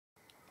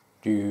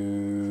Oh,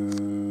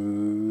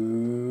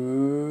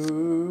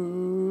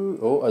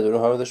 I don't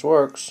know how this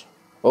works.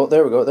 Oh,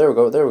 there we go, there we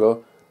go, there we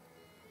go.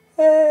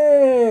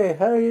 Hey,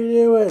 how you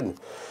doing?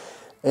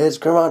 It's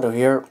Gramando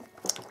here,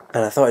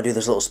 and I thought I'd do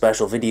this little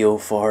special video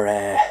for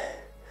my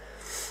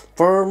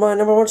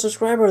 #1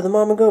 subscriber, the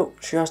Mama Goat.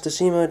 She asked to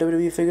see my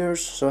WWE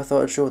figures, so I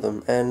thought I'd show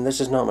them. And this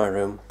is not my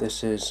room,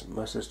 this is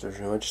my sister's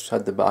room. I just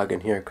had the bag in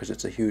here because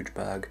it's a huge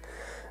bag.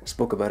 I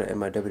spoke about it in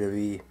my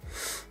WWE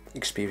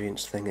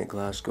experience thing at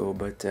Glasgow,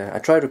 but I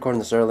tried recording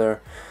this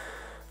earlier,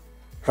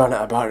 ran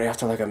out of battery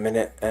after like a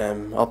minute.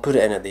 I'll put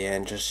it in at the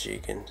end just so you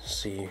can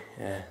see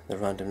the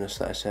randomness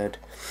that I said,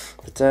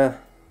 but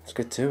let's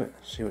get to it,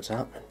 see what's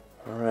happening.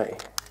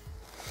 Alright,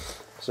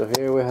 so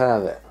here we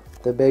have it,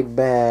 the big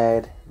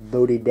bad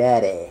booty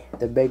daddy,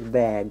 the big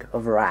bag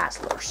of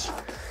wrestlers.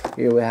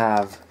 Here we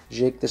have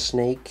Jake the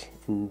Snake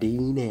and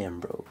Dean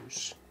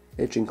Ambrose,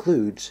 which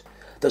includes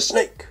the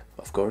Snake,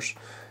 of course.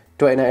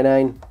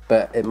 $20.99,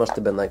 but it must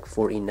have been like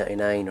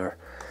 $14.99 or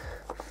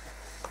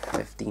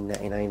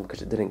 $15.99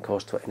 because it didn't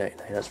cost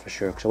 $20.99, that's for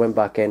sure. Because I went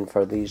back in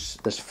for this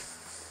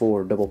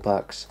 4 double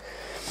packs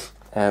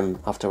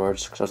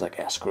afterwards because I was like,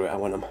 yeah, screw it, I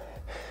want them.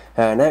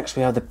 Next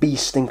we have the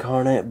Beast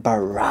Incarnate,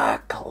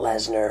 Brock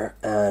Lesnar,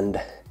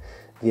 and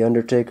The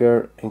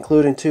Undertaker,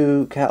 including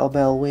 2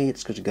 kettlebell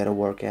weights because you got to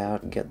work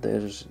out, get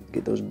those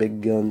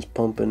big guns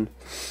pumping.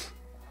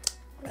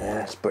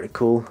 It's pretty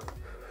cool.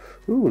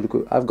 Ooh,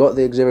 look, I've got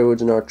the Xavier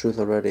Woods and R-Truth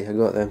already. I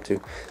got them too.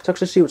 Let's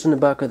actually see what's in the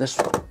back of this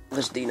one.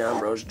 This Dean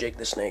Ambrose, Jake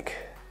the Snake.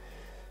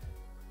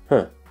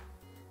 Huh.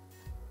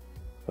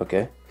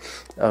 Okay.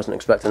 I wasn't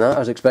expecting that. I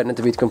was expecting it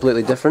to be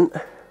completely different.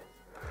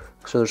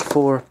 So there's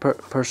 4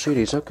 per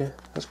series. Okay,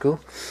 that's cool.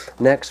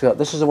 Next, we got,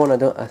 this is the one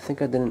I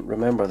think I didn't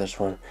remember this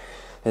one.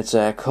 It's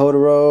Cody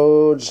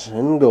Rhodes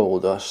and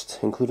Goldust,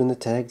 including the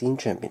Tag Team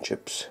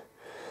Championships.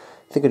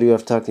 I think I do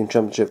have Tag Team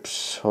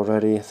Championships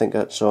already. I think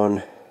that's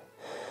on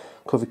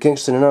Kofi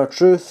Kingston and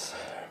R-Truth.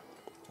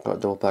 Got a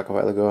double pack a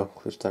while ago.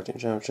 Includes Tag Team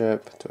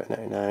Championship,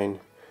 $20.99.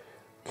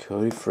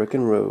 Cody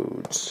frickin'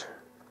 Rhodes.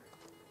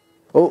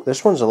 Oh,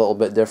 this one's a little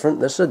bit different.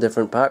 This is a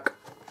different pack.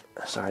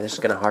 Sorry, this is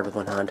kind of hard with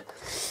one hand.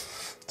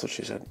 That's what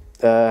she said.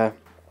 You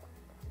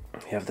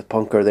have the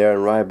Punker there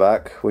and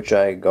Ryback, which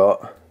I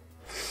got.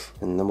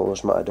 And the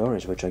Los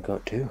Matadores, which I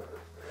got too.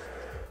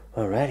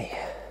 Alrighty.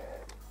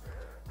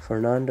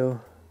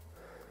 Fernando,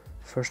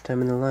 first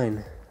time in the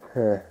line.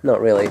 Not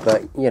really,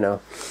 but you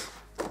know,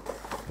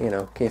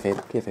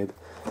 kayfabe.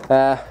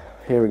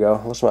 Here we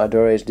go. Los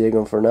Matadores, Diego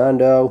and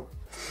Fernando.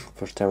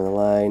 First time in the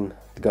line.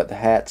 They got the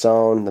hats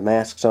on, the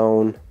masks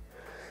on.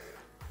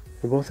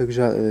 They're both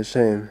exactly the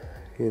same,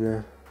 you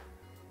know.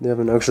 They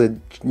haven't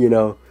actually, you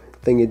know,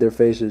 thingied their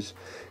faces.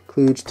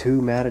 Includes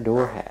 2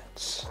 Matador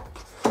hats.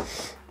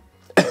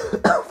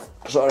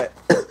 Sorry,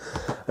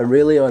 I'm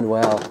really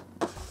unwell.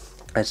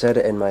 I said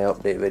it in my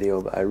update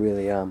video, but I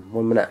really am.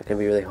 1 minute I can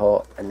be really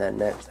hot, and then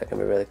next I can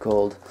be really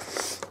cold.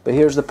 But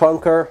here's the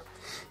Punker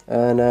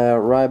and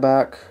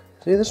Ryback.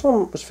 See, this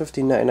one was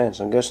 $15.99,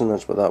 so I'm guessing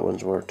that's what that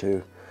one's worth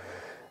too.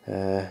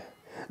 The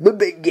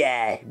big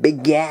guy,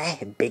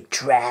 big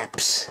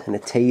traps, and a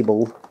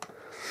table.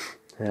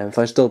 If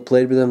I still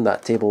played with him,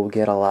 that table would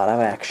get a lot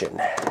of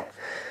action.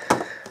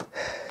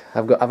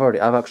 I've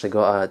actually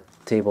got a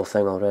table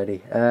thing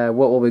already. What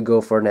will we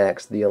go for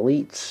next? The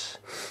Elites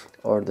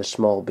or the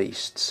Small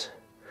Beasts?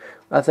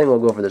 I think we'll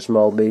go for the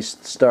Small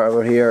Beasts. Start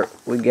over here.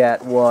 We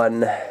got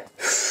one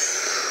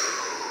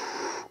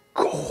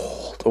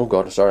gold. Oh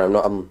god, sorry, I'm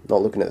not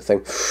looking at the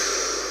thing.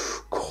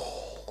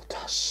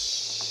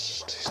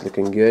 Goldust. He's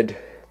looking good.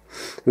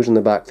 Who's in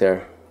the back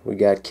there? We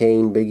got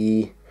Kane, Big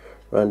E,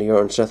 Randy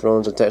Orton, Seth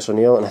Rollins, and Tex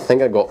O'Neill, and I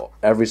think I got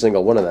every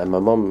single one of them. My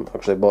mum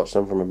actually bought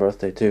some for my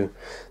birthday too.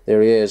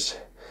 There he is,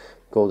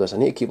 Goldust. I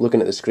need to keep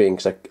looking at the screen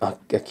because I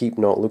keep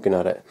not looking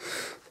at it.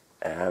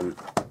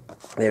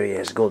 There he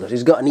is, Goldust.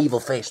 He's got an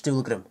evil face too.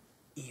 Look at him,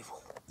 evil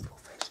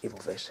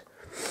face.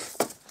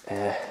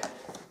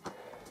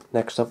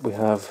 Next up we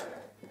have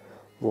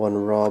one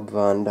Rob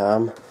Van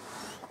Dam.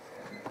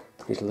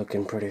 He's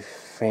looking pretty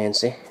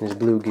fancy in his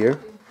blue gear.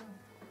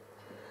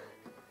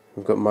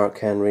 We've got Mark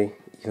Henry,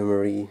 Eva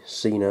Marie,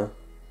 Cena,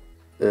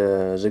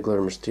 Ziggler,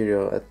 and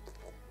Mysterio.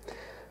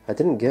 I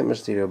didn't get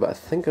Mysterio, but I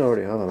think I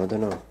already have him. I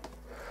don't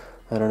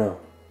know.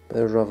 But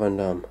there's Rob Van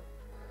Dam.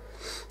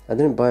 I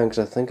didn't buy him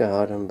because I think I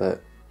had him,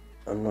 but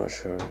I'm not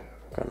sure. I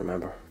can't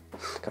remember.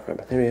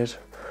 There he is,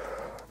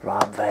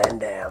 Rob Van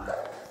Dam.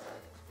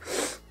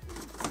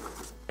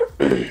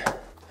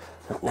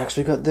 Next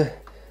we got the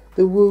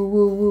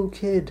woo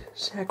kid,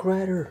 Zack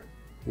Ryder.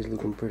 He's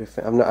looking pretty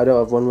fit. I don't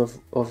have one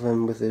of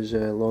him with his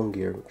long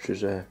gear, which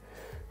is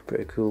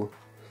pretty cool.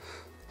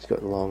 He's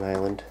got the Long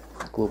Island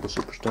Global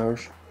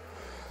Superstars.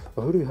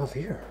 Well, who do we have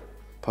here?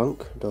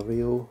 Punk, Del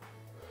Rio,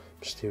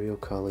 Mysterio,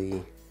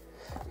 Kali,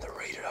 the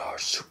Rated R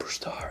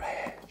Superstar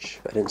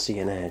Edge. I didn't see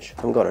an Edge. I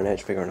haven't got an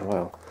Edge figure in a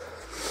while.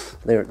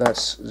 There,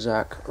 that's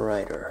Zack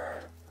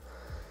Ryder.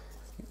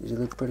 Does he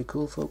look pretty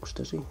cool, folks?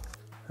 Does he?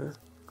 Huh?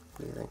 What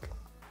do you think?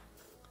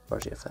 Or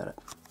is he a ferret?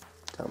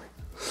 Tell me.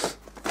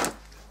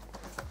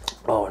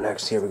 Oh,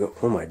 next here we go.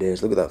 Oh my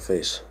days, look at that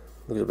face.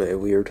 Looks a bit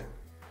weird.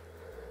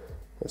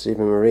 That's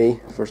Eva Marie,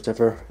 first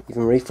ever. Eva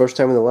Marie, first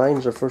time in the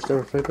lines, her first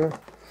ever figure.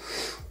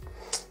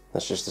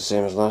 That's just the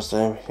same as last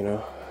time, you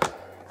know.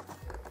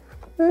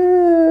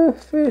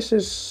 Face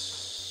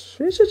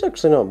is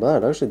actually not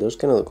bad. Actually, does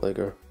kind of look like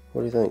her.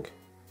 What do you think?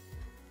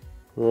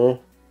 Yeah,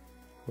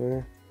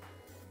 yeah.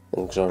 It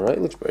looks alright.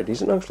 Looks pretty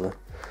decent actually.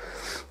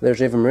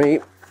 There's Eva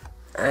Marie.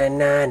 And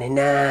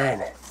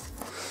 99.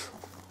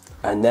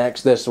 And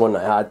next, this one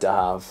I had to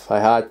have. I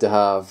had to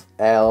have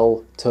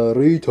El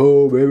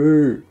Torito,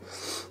 baby.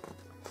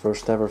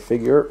 First ever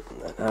figure,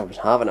 and I was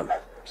having him.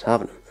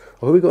 Oh,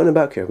 who we got in the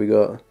back here? We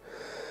got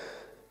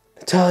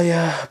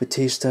Natalia,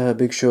 Batista,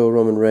 Big Show,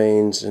 Roman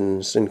Reigns,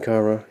 and Sin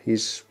Cara.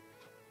 He's,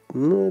 it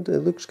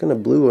looks kind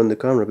of blue on the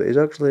camera, but he's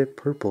actually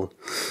purple.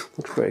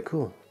 Looks pretty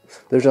cool.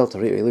 There's El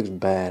Torito. He looks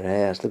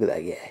badass. Look at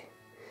that guy.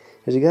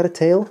 Has he got a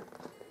tail?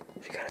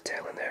 He's got a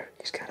tail in there.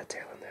 He's got a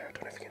tail in there. I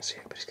don't know if you can see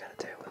it, but he's got a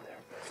tail in there.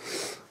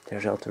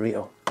 There's El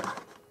Torito.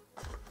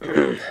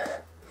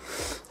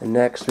 And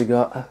next we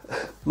got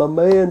my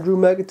man Drew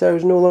McIntyre,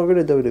 who's no longer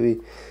in the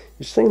WWE.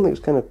 His thing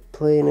looks kind of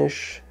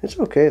plainish. It's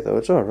okay though.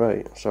 It's all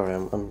right. Sorry,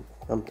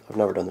 I've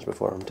never done this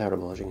before. I'm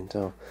terrible, as you can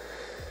tell.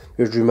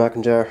 Here's Drew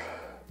McIntyre.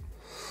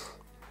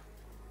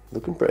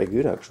 Looking pretty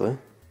good actually.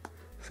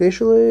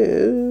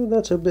 Facially,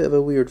 that's a bit of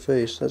a weird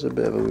face.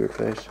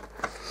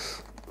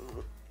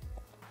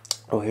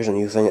 Oh, here's a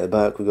new thing at the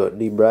back. We got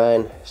D.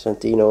 Bryan,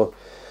 Santino,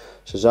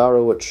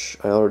 Cesaro, which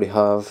I already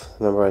have.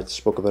 Remember I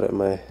spoke about it in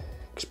my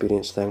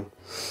experience thing.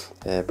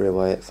 Bray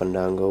Wyatt,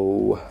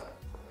 Fandango.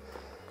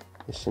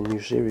 It's a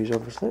new series,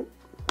 obviously.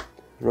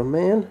 My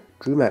man,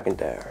 Drew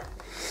McIntyre.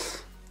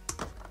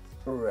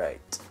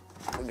 Right,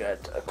 we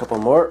got a couple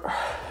more.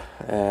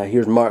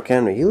 Here's Mark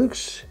Henry. He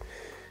looks,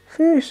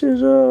 face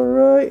is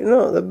alright.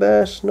 Not the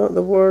best, not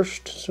the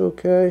worst. It's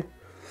okay.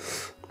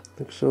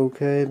 Looks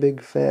okay.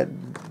 Big fat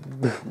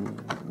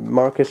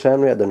Marcus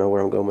Henry. I don't know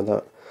where I'm going with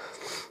that.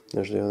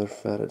 There's the other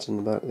fattets in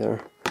the back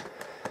there.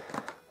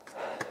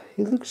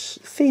 He looks,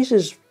 face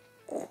is,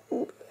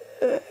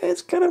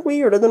 it's kind of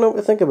weird. I don't know what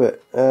to think of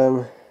it.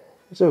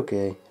 It's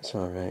okay. It's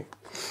alright.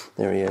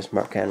 There he is,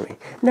 Mark Henry.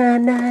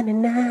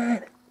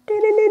 999.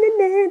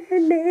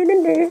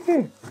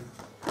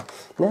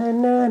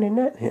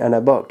 And I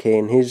bought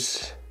Kane.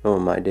 He's, oh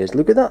my days.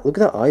 Look at that. Look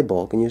at that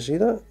eyeball. Can you see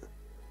that?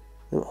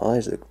 Them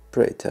eyes look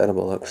pretty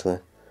terrible, actually.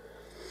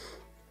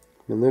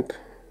 And look.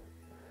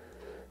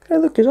 Hey,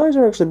 look, his eyes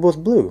are actually both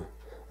blue.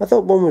 I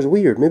thought one was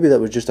weird. Maybe that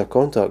was just a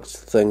contact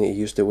thing that he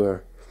used to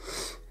wear.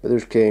 But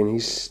there's Kane.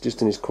 He's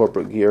just in his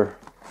corporate gear,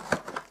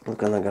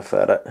 looking like a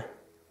ferret.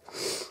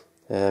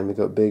 And we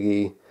got Big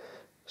E,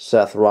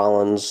 Seth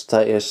Rollins,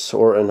 Titus,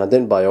 Orton. I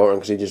didn't buy Orton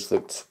because he just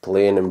looked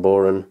plain and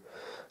boring.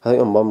 I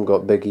think my mum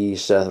got Big E,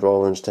 Seth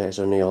Rollins, Titus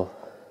O'Neil.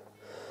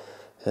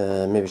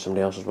 Maybe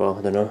somebody else as well.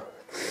 I don't know.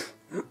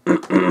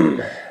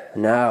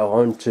 Now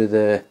on to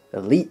the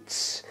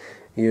elites.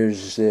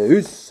 Here's the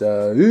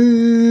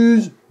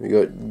Usos. We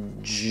got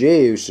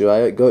Jey Uso.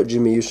 I got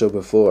Jimmy Uso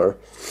before,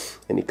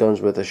 and he comes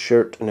with a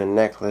shirt and a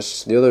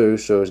necklace. The other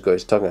Uso has got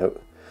his tongue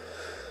out,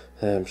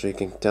 so you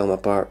can tell him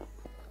apart.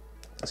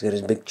 He's got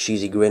his big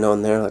cheesy grin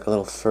on there, like a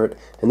little flirt.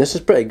 And this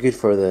is pretty good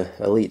for the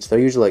elites. They're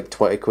usually like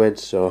 20 quid,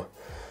 so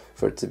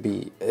for it to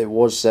be, it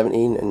was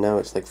 17 and now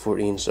it's like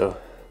 14, so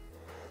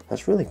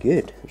that's really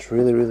good. It's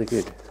really, really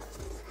good.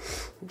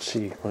 Let's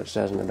see what it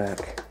says in the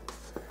back.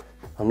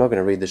 I'm not going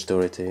to read the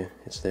story to you.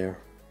 It's there.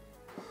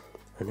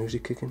 And who's he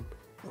kicking?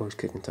 Oh, he's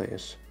kicking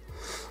Titus.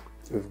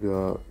 We've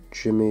got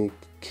Jimmy,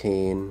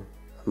 Kane.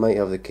 I might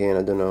have the Kane,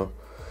 I don't know.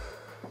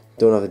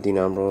 Don't have the Dean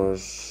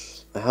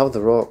Ambrose. I have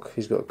the Rock.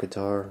 He's got a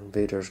guitar.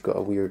 Vader's got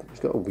a weird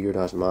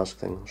ass mask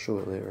thing. I'll show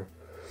it later.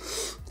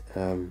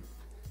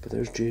 But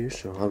there's Jey,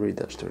 so I'll read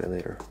that story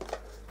later.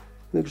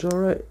 Looks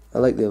alright. I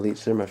like the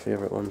elites. They're my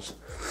favourite ones.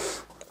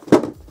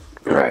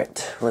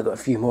 Right, well, I got a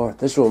few more.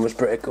 This one was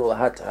pretty cool. I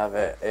had to have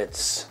it.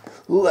 It's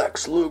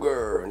Lex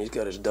Luger, and he's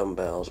got his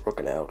dumbbells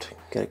working out.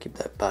 Gotta keep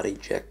that body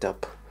jacked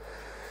up.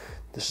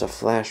 This is a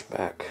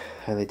flashback,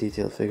 highly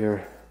detailed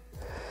figure.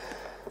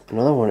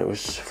 Another one, it was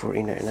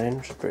 $14.99,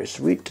 which is pretty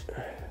sweet.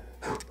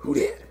 Who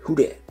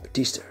did?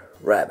 Batista,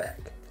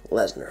 Ryback,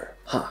 Lesnar,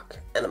 Hawk,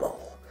 Animal.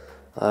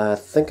 I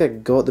think I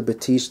got the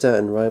Batista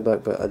and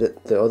Ryback, but I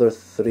did the other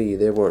three.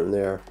 They weren't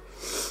there.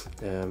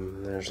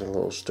 There's a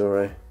little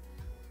story.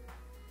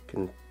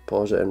 Can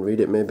pause it and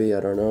read it maybe, I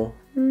don't know.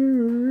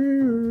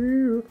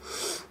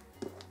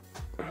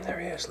 There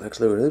he is, Lex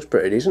Luger. He looks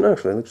pretty decent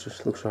actually.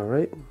 Looks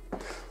alright.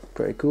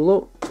 Pretty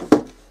cool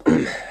though.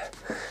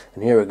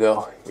 And here we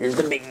go. Here's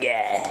the big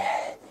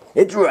guy.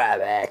 It's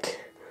Ryback.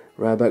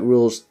 Ryback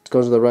Rules,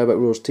 comes with a Ryback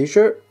Rules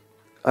t-shirt.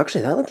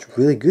 Actually, that looks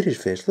really good,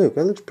 his face. Look,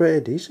 that looks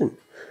pretty decent.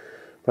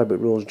 Ryback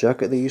Rules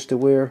jacket they used to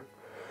wear.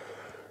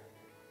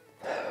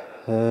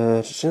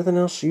 Is there anything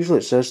else? Usually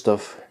it says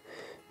stuff.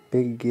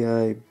 Big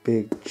guy,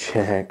 big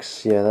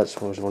checks. Yeah, that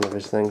was one of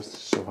his things. It's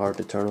so hard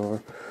to turn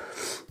over.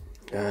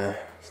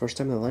 First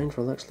time in the line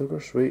for Lex Luger.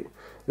 Sweet.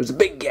 There's a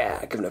big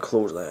guy giving a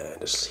clothesline.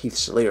 It's Heath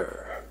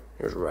Slater.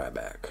 Here's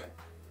Ryback.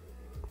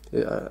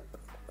 I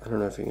don't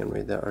know if you can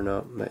read that or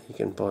not, but you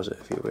can pause it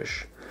if you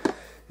wish,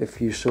 if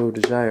you so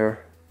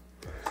desire.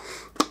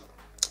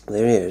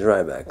 There he is,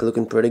 right back,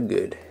 looking pretty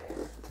good.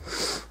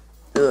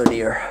 Oh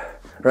dear.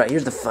 Right,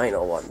 here's the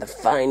final one, the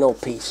final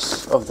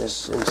piece of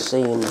this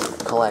insane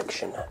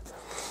collection.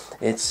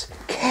 It's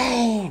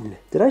Kane!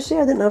 Did I say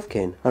I didn't have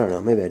Kane? I don't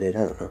know, maybe I did,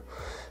 I don't know.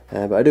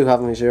 But I do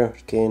have him, he's here.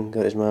 Kane,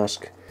 got his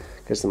mask.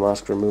 Gets the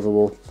mask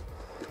removable.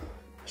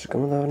 Does it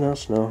come with anything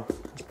else? No.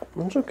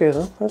 That's okay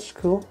though, that's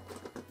cool.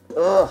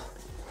 Ugh!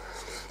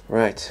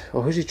 Right,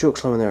 oh, who's he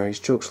chokeslamming there? He's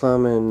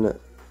chokeslamming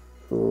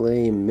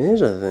Les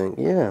Mis, I think,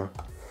 yeah.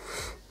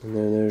 And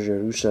then there's your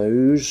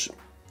Usos,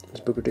 as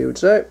Booker T would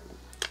say.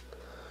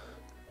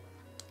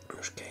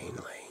 There's Kane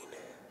Lane.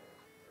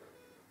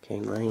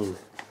 Kane Lane.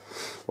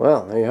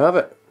 Well, there you have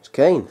it. It's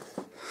Kane.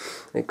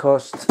 It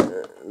cost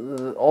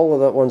all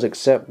of that ones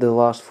except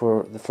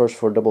the first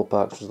four double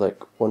packs was like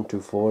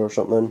 124 or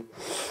something,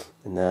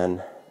 and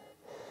then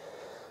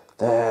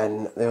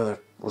the other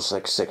was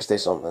like 60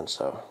 something,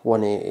 so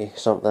 180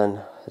 something.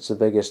 It's the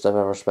biggest I've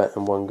ever spent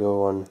in one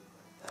go on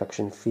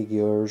action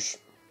figures.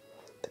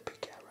 The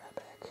big cat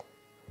rabbit.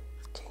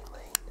 Kane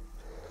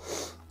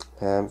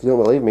Lane. If you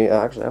don't believe me,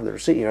 I actually have the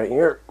receipt right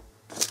here.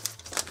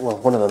 Well,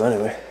 one of them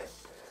anyway.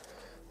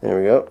 There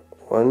we go.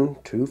 1,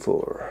 2,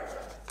 4.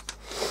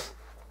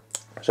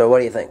 So what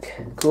do you think?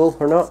 Cool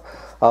or not?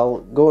 I'll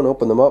go and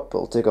open them up.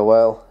 It'll take a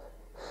while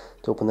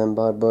to open them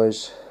bad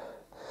boys.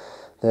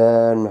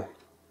 Then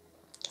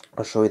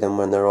I'll show you them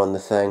when they're on the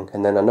thing.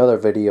 And then another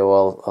video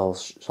I'll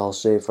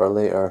save for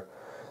later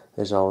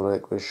is I'll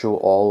show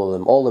all of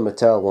them, all the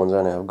Mattel ones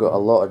in it. I've got a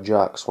lot of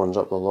Jack's ones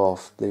up the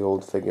loft, the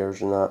old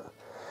figures and that.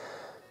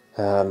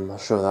 I'll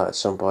show that at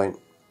some point.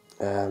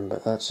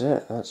 But that's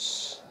it.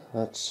 That's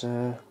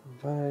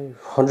my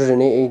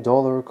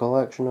 $180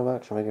 collection of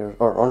action figures,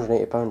 or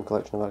 £180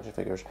 collection of action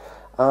figures.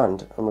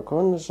 And I'm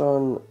recording this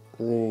on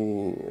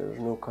there's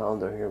no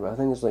calendar here, but I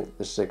think it's like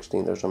the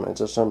 16th or something.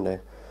 It's a Sunday.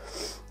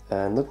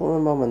 And look what my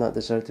mum and that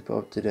decided to put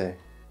up today.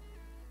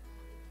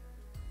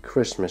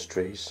 Christmas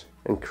trees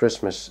and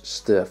Christmas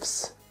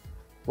stuffs.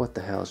 What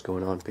the hell is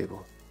going on,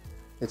 people?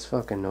 It's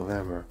fucking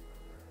November.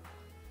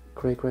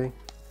 Cray cray?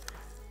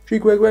 She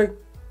cray cray?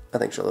 I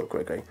think she's a little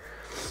cray cray.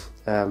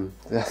 I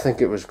think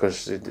it was because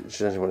she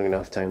doesn't want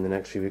enough time the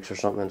next few weeks or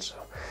something, so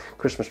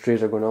Christmas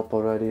trees are going up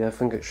already. I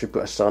think it should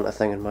put a Santa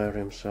thing in my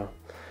room, so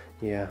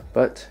yeah.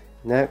 But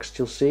next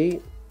you'll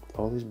see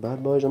all these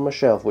bad boys on my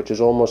shelf, which is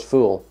almost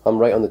full. I'm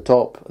right on the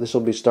top. This will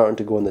be starting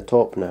to go on the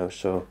top now,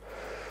 so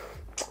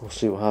we'll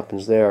see what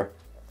happens there.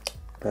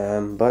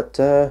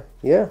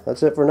 Yeah,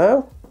 that's it for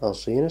now. I'll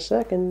see you in a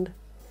second.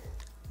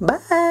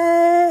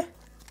 Bye!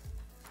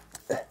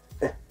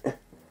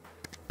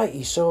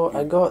 Right, so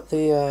I got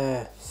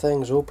the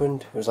things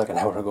opened. It was like an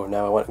hour ago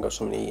now. I went and got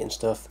something to eat and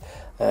stuff.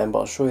 But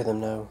I'll show you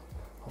them now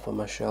up on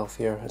my shelf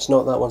here. It's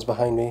not that one's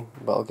behind me,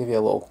 but I'll give you a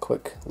little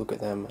quick look at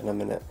them in a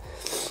minute.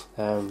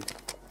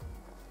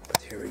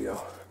 But here we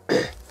go.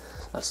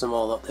 That's them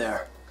all up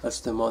there.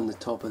 That's them on the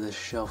top of this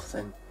shelf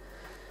thing.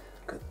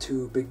 Got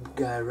 2 big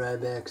guy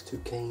Ryebacks, 2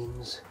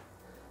 Canes,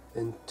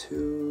 and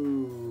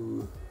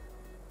 2...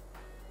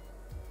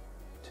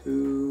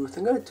 I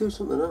think I had 2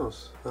 something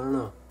else. I don't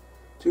know.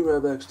 2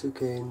 Ryebacks, 2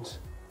 Canes.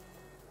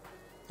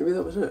 Maybe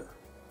that was it.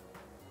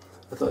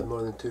 I thought I had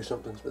more than 2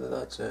 somethings, but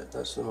that's it.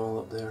 That's them all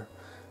up there.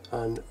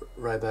 And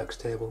Ryebacks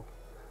table.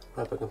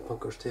 Ryback and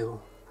Punker's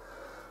table.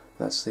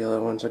 That's the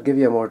other ones. I'll give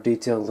you a more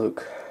detailed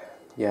look.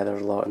 Yeah,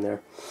 there's a lot in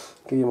there.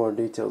 Give you a more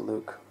detailed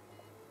look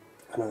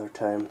another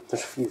time.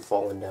 There's a few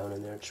falling down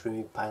in there, just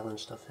me piling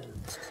stuff in.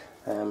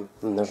 And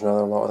there's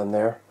another lot of them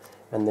there.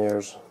 And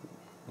there's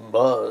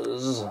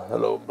Buzz.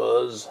 Hello,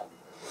 Buzz.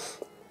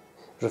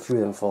 There's a few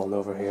of them falling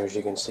over here, as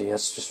you can see.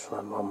 That's just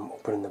from my mum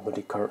opening the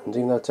bloody curtains.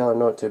 Even though I tell her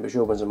not to, but she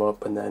opens them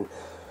up and then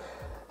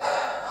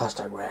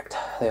hashtag wrecked.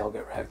 They all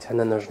get wrecked. And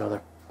then there's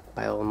another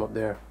pile of them up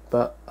there.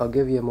 But I'll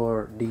give you a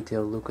more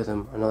detailed look at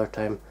them another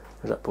time.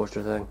 There's that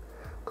poster thing.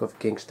 Kofi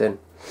Kingston.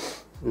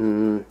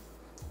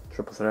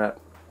 Triple Threat.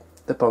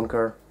 The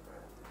Punker.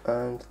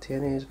 And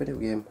TNA's video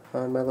game.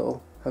 And my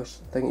little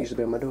house thing that used to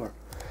be on my door.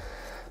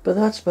 But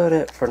that's about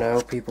it for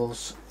now,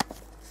 peoples.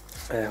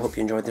 I hope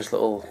you enjoyed this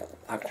little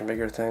action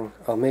figure thing.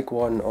 I'll make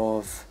one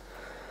of,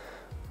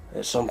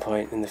 at some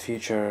point in the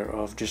future,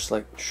 of just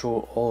like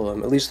show all of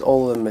them, at least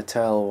all of the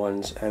Mattel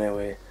ones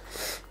anyway.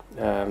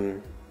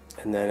 And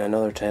then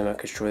another time I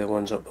could show the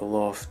ones up the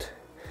loft,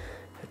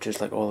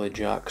 just like all the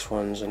Jack's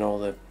ones and all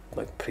the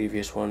like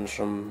previous ones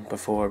from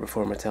before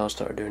Mattel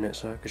started doing it,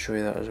 so I could show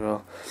you that as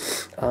well.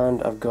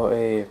 And I've got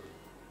a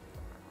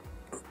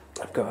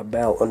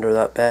belt under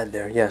that bed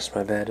there. Yes,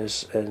 my bed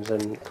is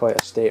in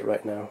quite a state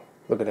right now.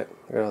 Look at it.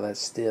 Look at all that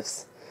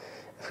stiffs.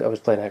 I was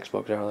playing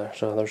Xbox earlier,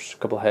 so there's a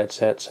couple of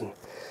headsets, and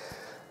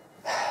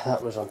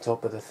that was on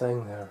top of the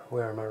thing there,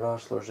 where my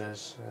Wrestlers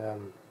is.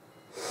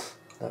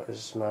 That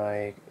was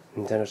my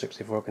Nintendo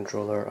 64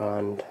 controller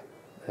and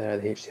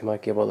the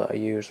HDMI cable that I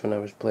used when I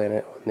was playing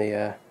it on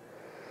the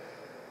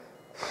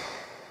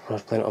I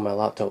was playing it on my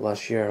laptop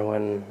last year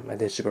when I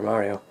did Super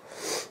Mario.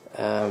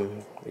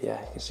 But yeah,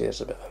 you can see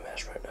it's a bit of a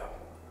mess right now.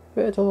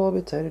 But it'll all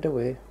be tidied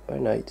away by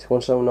night.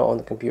 Once I'm not on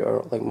the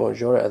computer, like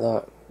majority of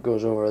that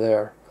goes over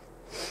there.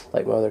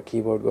 Like my other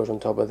keyboard goes on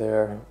top of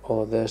there.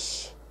 All of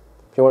this.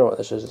 If you wonder what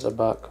this is, it's a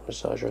back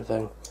massager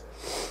thing.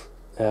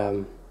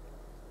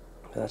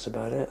 That's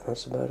about it.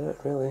 That's about it,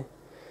 really.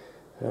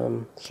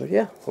 So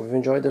yeah, hope you've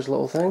enjoyed this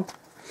little thing.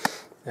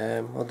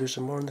 I'll do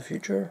some more in the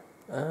future.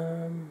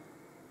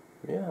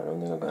 Yeah, I don't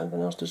think I've got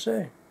anything else to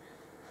say.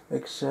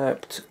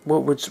 Except,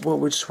 what would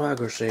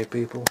Swagger say,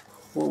 people?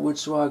 What would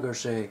Swagger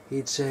say?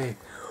 He'd say,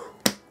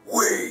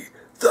 "We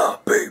the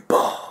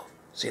people."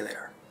 See you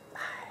later.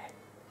 Bye.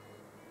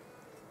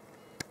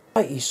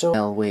 Right, so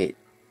I'll wait.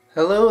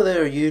 Hello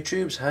there,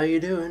 YouTubes. How you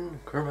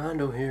doing?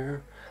 Commando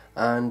here,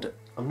 and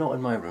I'm not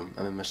in my room.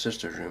 I'm in my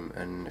sister's room.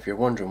 And if you're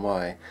wondering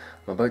why,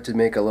 I'm about to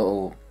make a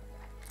little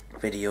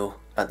video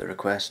at the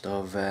request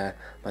of my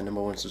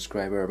 #1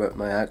 subscriber about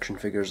my action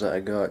figures that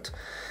I got.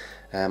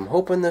 I'm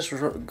hoping this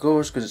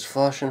goes because it's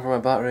flashing for my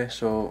battery,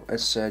 so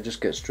let's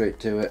just get straight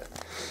to it.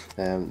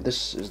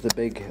 This is the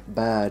big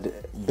bad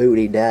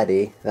booty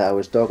daddy that I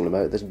was talking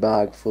about, this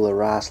bag full of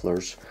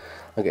wrestlers.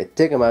 I'm going to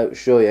take them out,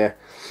 show you,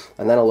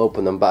 and then I'll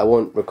open them, but I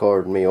won't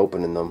record me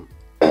opening them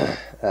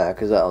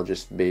because that'll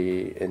just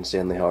be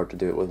insanely hard to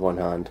do it with one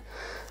hand.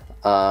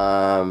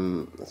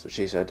 That's what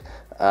she said.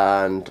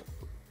 And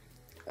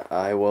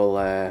I will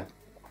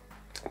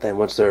then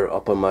once they're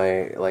up on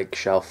my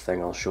shelf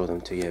thing, I'll show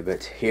them to you.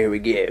 But here we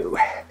go.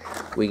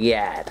 We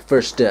got,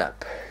 first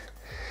up,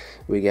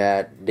 we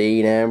got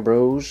Dean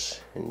Ambrose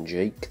and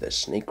Jake the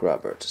Snake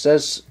Roberts. It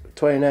says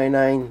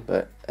 $20.99,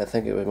 but I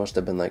think it must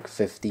have been like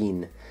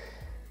 $15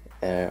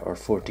 or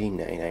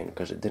 $14.99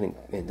 because it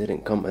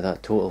didn't come with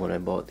that total when I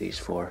bought these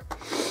four.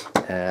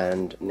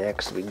 And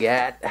next we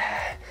got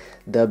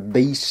the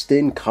Beast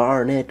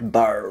Incarnate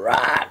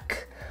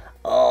Brock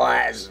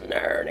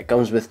Lesnar, and it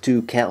comes with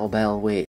 2 kettlebell weights.